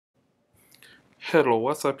Hello,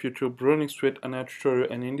 what's up YouTube? Running straight another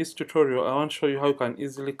tutorial, and in this tutorial I want to show you how you can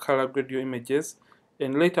easily color grade your images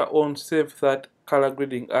and later on save that color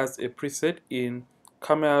grading as a preset in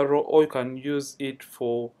Camera Raw, or you can use it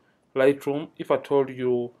for Lightroom if at all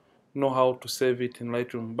you know how to save it in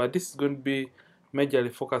Lightroom. But this is going to be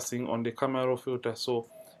majorly focusing on the Camera Raw filter. So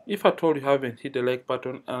if at all you haven't hit the like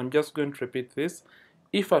button, and I'm just going to repeat this,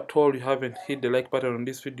 if at all you haven't hit the like button on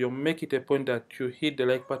this video, make it a point that you hit the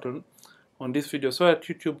like button on this video so that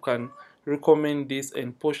YouTube can recommend this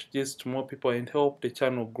and push this to more people and help the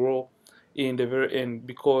channel grow in the very end.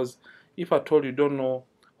 Because if at all you don't know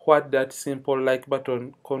what that simple like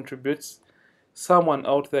button contributes, someone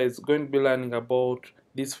out there is going to be learning about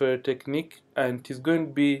this very technique, and it is going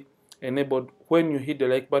to be enabled when you hit the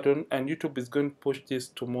like button, and YouTube is going to push this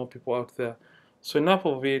to more people out there. So enough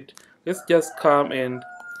of it, let's just come and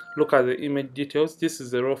look at the image details. This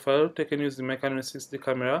is a raw file taken using my Canon 60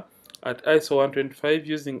 camera at ISO 125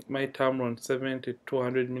 using my Tamron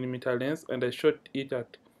 70-200mm lens, and I shot it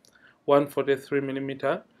at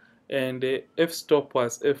 143mm, and the f-stop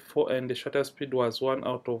was f4 and the shutter speed was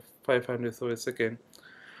 1/500th of a second.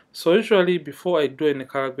 So usually before I do any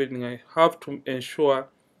color grading, I have to ensure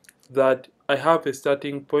that I have a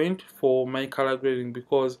starting point for my color grading,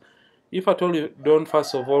 because if at all you don't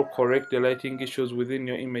first of all correct the lighting issues within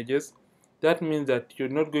your images, that means that you're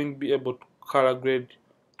not going to be able to color grade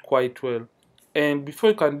quite well. And before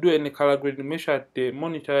you can do any color grading, make sure that the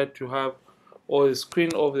monitor that you have or the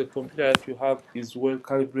screen of the computer that you have is well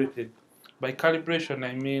calibrated. By calibration,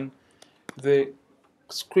 I mean the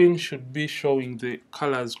screen should be showing the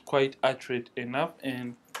colors quite accurate enough,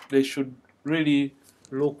 and they should really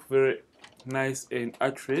look very nice and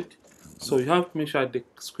accurate. So you have to make sure the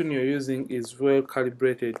screen you're using is well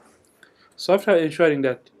calibrated. So after ensuring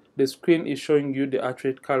that the screen is showing you the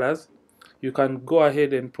accurate colors, you can go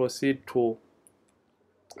ahead and proceed to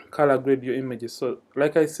color grade your images. So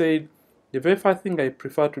like I said, the very first thing I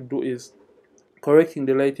prefer to do is correcting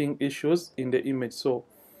the lighting issues in the image. So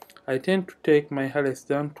I tend to take my highlights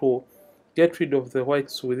down to get rid of the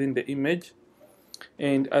whites within the image,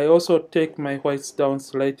 and I also take my whites down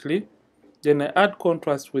slightly. Then I add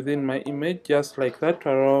contrast within my image just like that,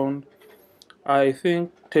 around I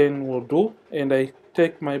think 10 will do, and I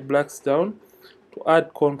take my blacks down to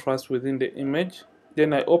add contrast within the image.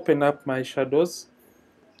 Then I open up my shadows,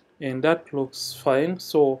 and that looks fine.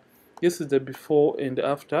 So this is the before and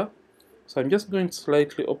after. So I'm just going to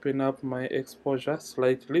slightly open up my exposure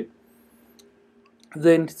slightly.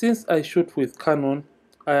 Then since I shoot with Canon,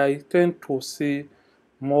 I tend to see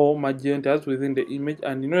more magentas within the image,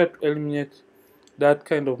 and in order to eliminate that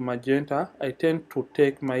kind of magenta, I tend to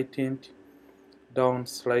take my tint down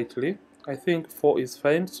slightly. I think 4 is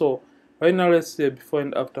fine. So right now let's see a before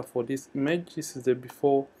and after for this image. This is the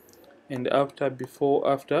before and after, before,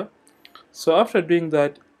 after. So after doing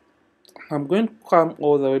that, I'm going to come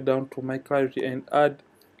all the way down to my clarity and add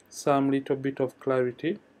some little bit of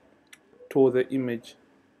clarity to the image,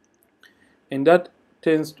 and that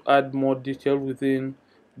tends to add more detail within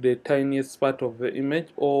the tiniest part of the image,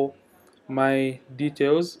 or my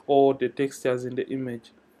details or the textures in the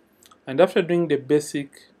image. And after doing the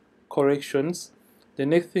basic corrections, the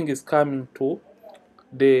next thing is coming to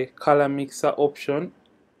the color mixer option,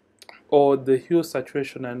 or the hue,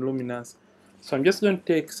 saturation, and luminance. So I'm just going to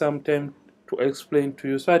take some time to explain to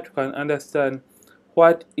you so that you can understand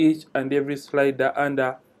what each and every slider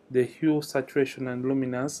under the hue, saturation, and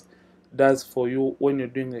luminance does for you when you're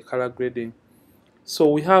doing the color grading. So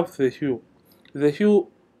we have the hue. The hue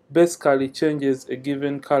basically changes a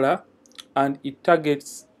given color, and it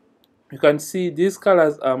targets, you can see these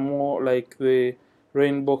colors are more like the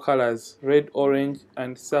rainbow colors, red, orange,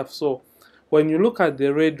 and stuff. So when you look at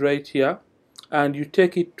the red right here and you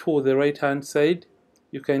take it to the right hand side,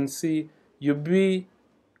 you can see you'll be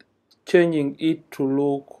changing it to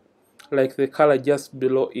look like the color just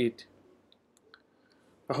below it.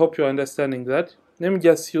 I hope you're understanding that. Let me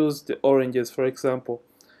just use the oranges for example.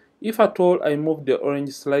 If at all I move the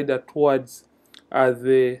orange slider towards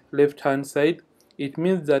the left hand side, it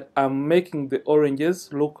means that I'm making the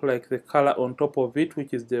oranges look like the color on top of it,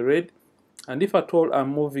 which is the red. And if at all I'm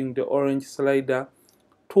moving the orange slider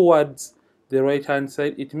towards the right hand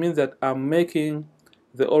side, it means that I'm making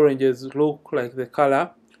the oranges look like the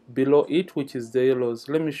color below it, which is the yellows.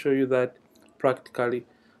 Let me show you that practically.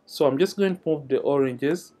 So I'm just going to move the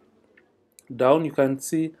oranges down. You can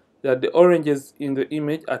see that the oranges in the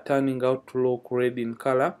image are turning out to look red in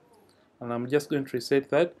color, and I'm just going to reset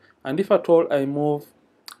that. And if at all I move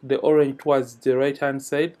the orange towards the right hand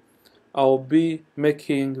side, I'll be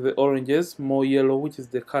making the oranges more yellow, which is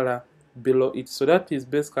the color below it. So that is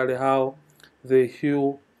basically how the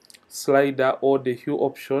hue slider or the hue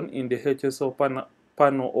option in the HSL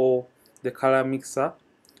panel or the color mixer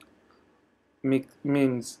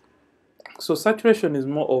means. So saturation is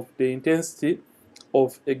more of the intensity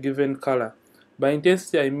of a given color. By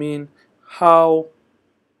intensity I mean how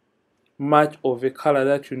much of a color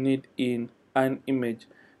that you need in an image.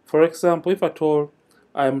 For example, if at all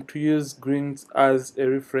I am to use greens as a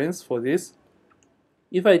reference for this,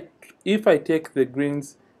 if I take the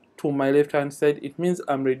greens to my left hand side, it means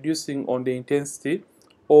I'm reducing on the intensity,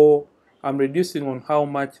 or I'm reducing on how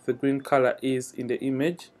much the green color is in the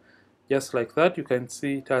image. Just like that, you can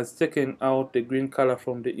see it has taken out the green color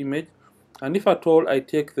from the image. And if at all I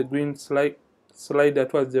take the green slider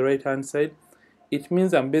towards the right hand side, it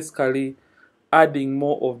means I'm basically adding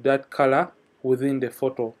more of that color within the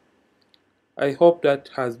photo. I hope that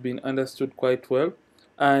has been understood quite well.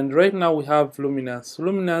 And right now we have Luminous.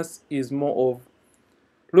 Luminous is more of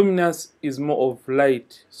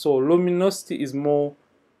light. So luminosity is more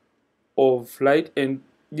of light, and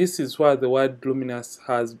this is where the word luminous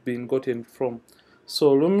has been gotten from.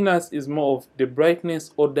 So luminous is more of the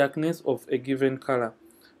brightness or darkness of a given color.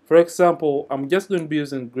 For example, I'm just going to be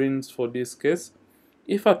using greens for this case.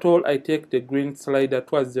 If at all I take the green slider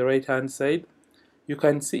towards the right hand side, you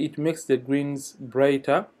can see it makes the greens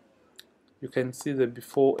brighter. You can see the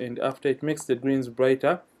before and after. It makes the greens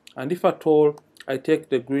brighter. And if at all I take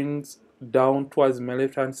the greens down towards my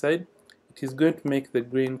left hand side, it is going to make the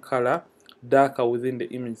green color darker within the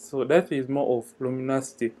image. So that is more of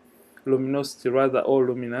luminosity rather, or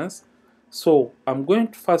luminance. So I'm going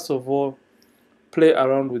to first of all play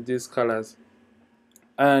around with these colors.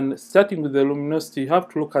 And starting with the luminosity, you have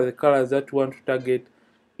to look at the colors that you want to target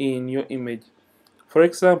in your image. For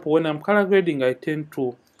example, when I'm color grading, I tend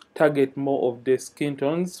to target more of the skin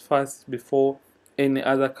tones first before any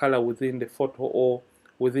other color within the photo or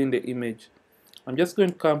within the image. I'm just going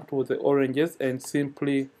to come to the oranges and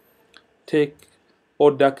simply take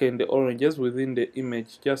or darken the oranges within the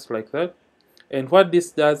image, just like that. And what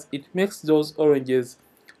this does, it makes those oranges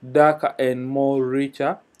darker and more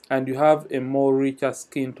richer, and you have a more richer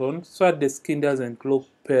skin tone so that the skin doesn't look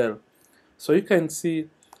pale. So you can see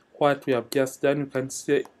what we have just done. You can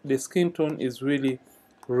see the skin tone is really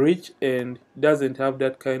rich and doesn't have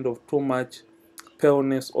that kind of too much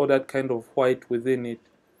paleness or that kind of white within it.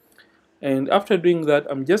 And after doing that,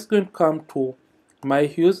 I'm just going to come to my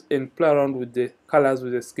hues and play around with the colors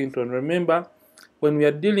with the skin tone. Remember, when we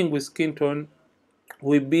are dealing with skin tone,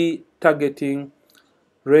 we'll be targeting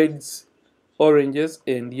reds, oranges,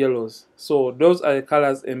 and yellows. So those are the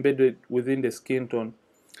colors embedded within the skin tone.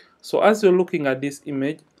 So as you're looking at this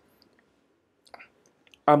image,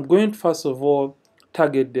 I'm going to first of all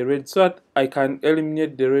target the reds so that I can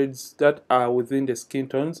eliminate the reds that are within the skin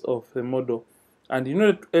tones of the model. And in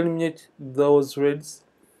order to eliminate those reds,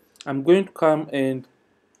 I'm going to come and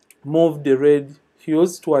move the red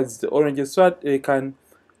hues towards the oranges so that they can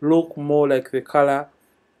look more like the color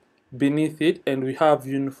beneath it and we have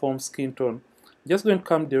uniform skin tone. Just going to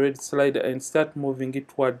come the red slider and start moving it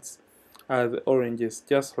towards the oranges,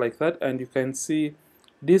 just like that. And you can see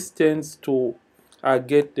this tends to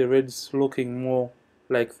get the reds looking more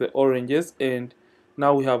like the oranges, and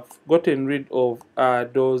now we have gotten rid of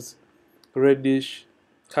those reddish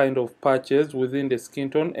kind of patches within the skin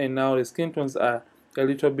tone, and now the skin tones are a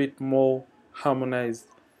little bit more harmonized.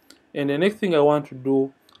 And the next thing I want to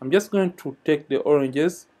do, I'm just going to take the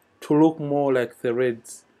oranges to look more like the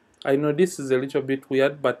reds. I know this is a little bit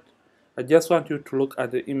weird, but I just want you to look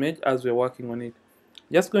at the image as we're working on it.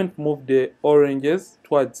 Just going to move the oranges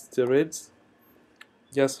towards the reds,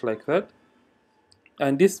 just like that.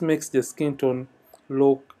 And this makes the skin tone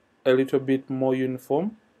look a little bit more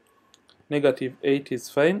uniform. -8 is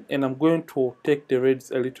fine, and I'm going to take the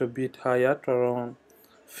reds a little bit higher to around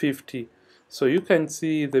 50. So you can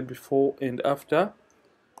see the before and after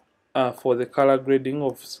for the color grading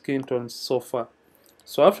of skin tones so far.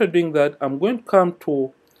 So after doing that, I'm going to come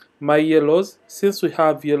to my yellows. Since we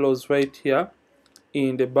have yellows right here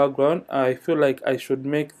in the background, I feel like I should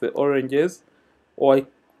make the oranges, or I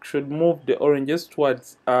should move the oranges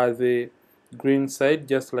towards the green side,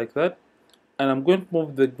 just like that. And I'm going to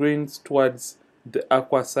move the greens towards the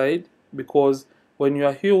aqua side, because when you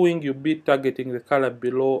are hueing, you'll be targeting the color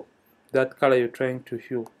below that color you're trying to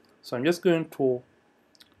hue. So I'm just going to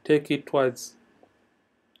take it towards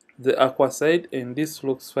the aqua side, and this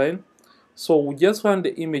looks fine. So we just want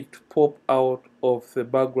the image to pop out of the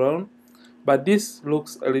background, but this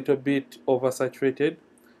looks a little bit oversaturated.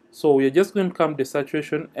 So we're just going to come to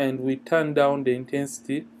saturation, and we turn down the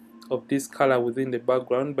intensity of this color within the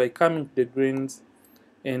background by coming to the greens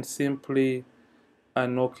and simply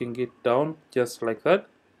and knocking it down just like that.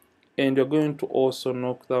 And you're going to also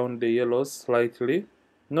knock down the yellows slightly,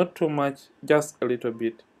 not too much, just a little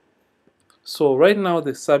bit. So right now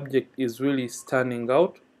the subject is really standing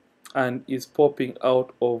out and is popping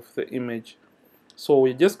out of the image. So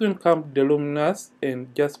we're just going to come to the luminous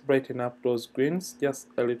and just brighten up those greens just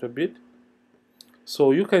a little bit.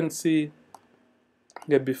 So you can see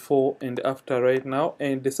the before and after right now,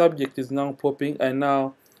 and the subject is now popping, and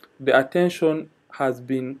now the attention has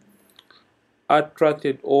been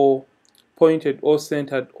attracted or pointed or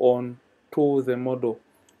centered on to the model.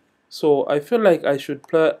 So I feel like I should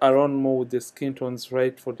play around more with the skin tones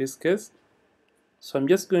right for this case. So I'm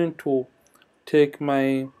just going to take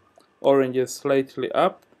my oranges slightly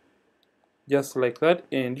up just like that,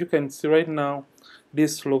 and you can see right now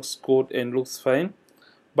this looks good and looks fine,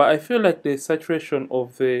 but I feel like the saturation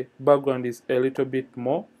of the background is a little bit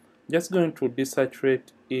more. Just going to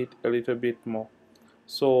desaturate it a little bit more.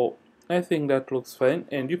 So I think that looks fine,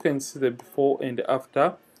 and you can see the before and the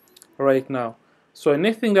after right now. So the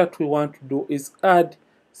next thing that we want to do is add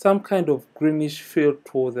some kind of greenish feel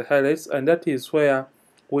to the highlights, and that is where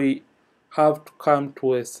we have to come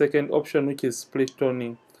to a second option, which is split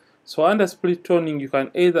toning. So under split toning, you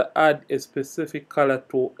can either add a specific color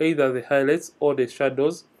to either the highlights or the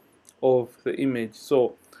shadows of the image.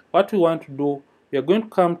 So what we want to do, we are going to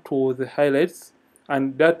come to the highlights,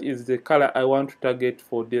 and that is the color I want to target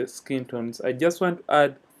for the skin tones. I just want to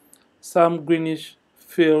add some greenish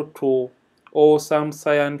feel to, or some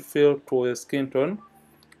cyan feel to the skin tone.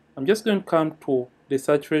 I'm just going to come to the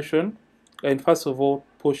saturation and first of all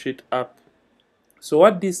push it up. So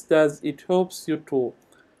what this does, it helps you to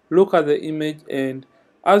look at the image, and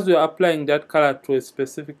as we are applying that color to a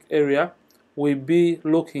specific area, we'll be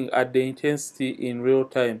looking at the intensity in real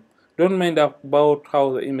time. Don't mind about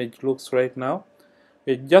how the image looks right now.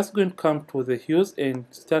 We're just going to come to the hues and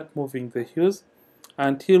start moving the hues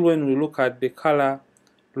until when we look at the color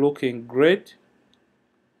looking great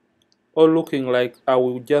or looking like I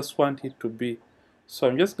will just want it to be. So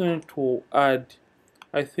I'm just going to add,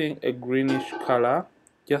 I think, a greenish color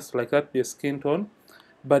just like that, the skin tone.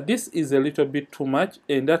 But this is a little bit too much,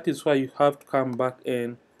 and that is why you have to come back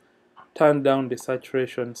and turn down the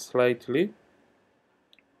saturation slightly.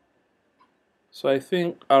 So I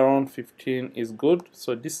think around 15 is good.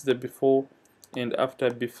 So this is the before and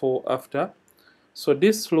after, before, after. So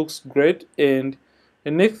this looks great, and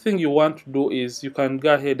the next thing you want to do is you can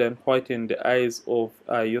go ahead and whiten the eyes of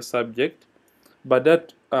your subject, but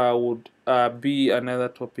that would be another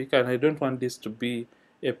topic, and I don't want this to be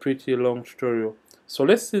a pretty long tutorial. So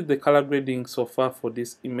let's see the color grading so far for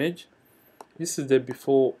this image. This is the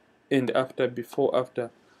before and after, before,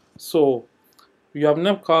 after. So you have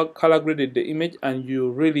now color graded the image and you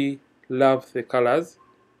really love the colors,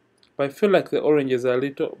 but I feel like the oranges are a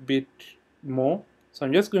little bit more. So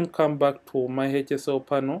I'm just going to come back to my HSL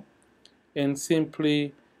panel and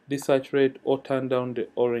simply desaturate or turn down the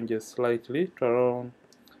oranges slightly to around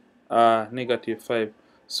 -5.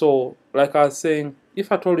 So like I was saying, if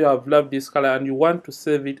at all you have loved this color and you want to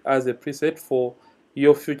save it as a preset for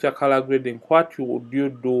your future color grading, what would you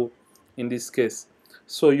do in this case?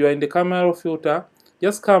 So you are in the camera raw filter,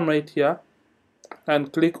 just come right here and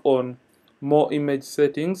click on more image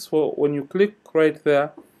settings. So when you click right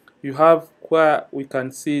there, you have where we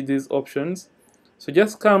can see these options. So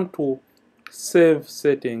just come to save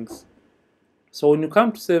settings. So when you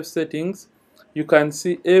come to save settings, you can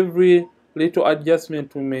see every little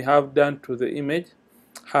adjustment we may have done to the image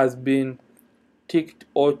has been ticked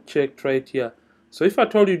or checked right here. So if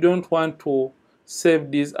at all you don't want to save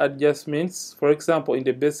these adjustments, for example in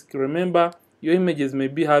the basic, remember your images may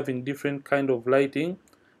be having different kind of lighting,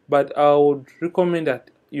 but I would recommend that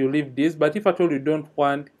you leave this. But if at all you don't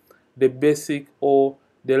want the basic or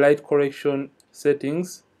the light correction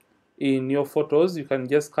settings in your photos, you can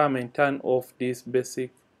just come and turn off this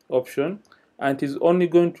basic option, and it is only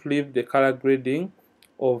going to leave the color grading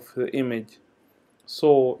of the image.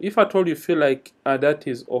 So if at all you feel like that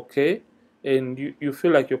is okay and you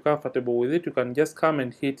feel like you're comfortable with it, you can just come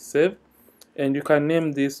and hit save, and you can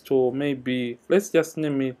name this to, maybe let's just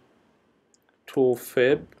name it to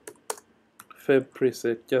Feb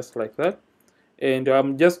preset, just like that. And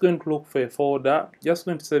I'm just going to look for a folder, just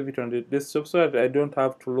going to save it on the desktop so that I don't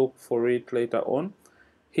have to look for it later on.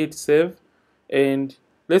 Hit save, and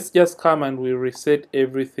let's just come and we reset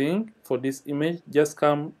everything for this image. Just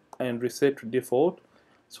come and reset to default.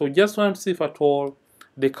 So just want to see if at all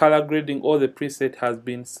the color grading or the preset has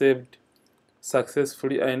been saved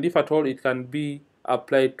successfully, and if at all it can be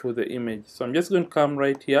applied to the image. So I'm just going to come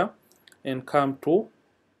right here and come to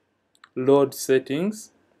load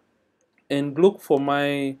settings, and look for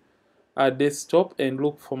my desktop and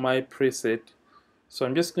look for my preset. So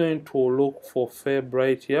I'm just going to look for Fab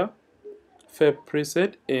right here, Fab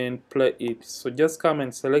preset, and play it. So just come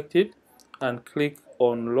and select it and click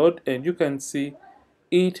on load, and you can see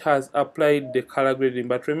it has applied the color grading.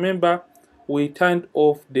 But remember, we turned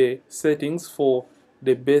off the settings for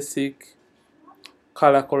the basic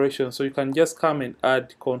color correction, so you can just come and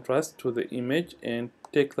add contrast to the image and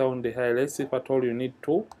take down the highlights if at all you need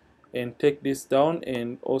to, and take this down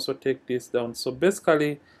and also take this down. So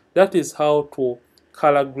basically that is how to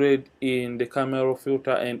color grade in the camera raw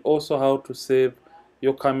filter, and also how to save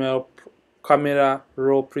your camera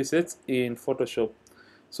raw presets in Photoshop.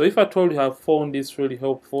 So if at all you have found this really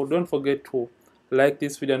helpful, don't forget to like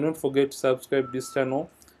this video and don't forget to subscribe this channel.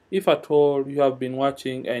 If at all you have been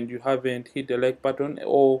watching and you haven't hit the like button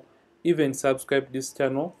or even subscribe this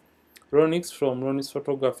channel, Ronix from Ronix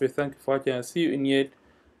Photography, thank you for watching, and see you in yet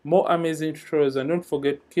more amazing tutorials. And don't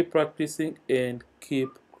forget, keep practicing and keep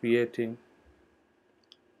creating.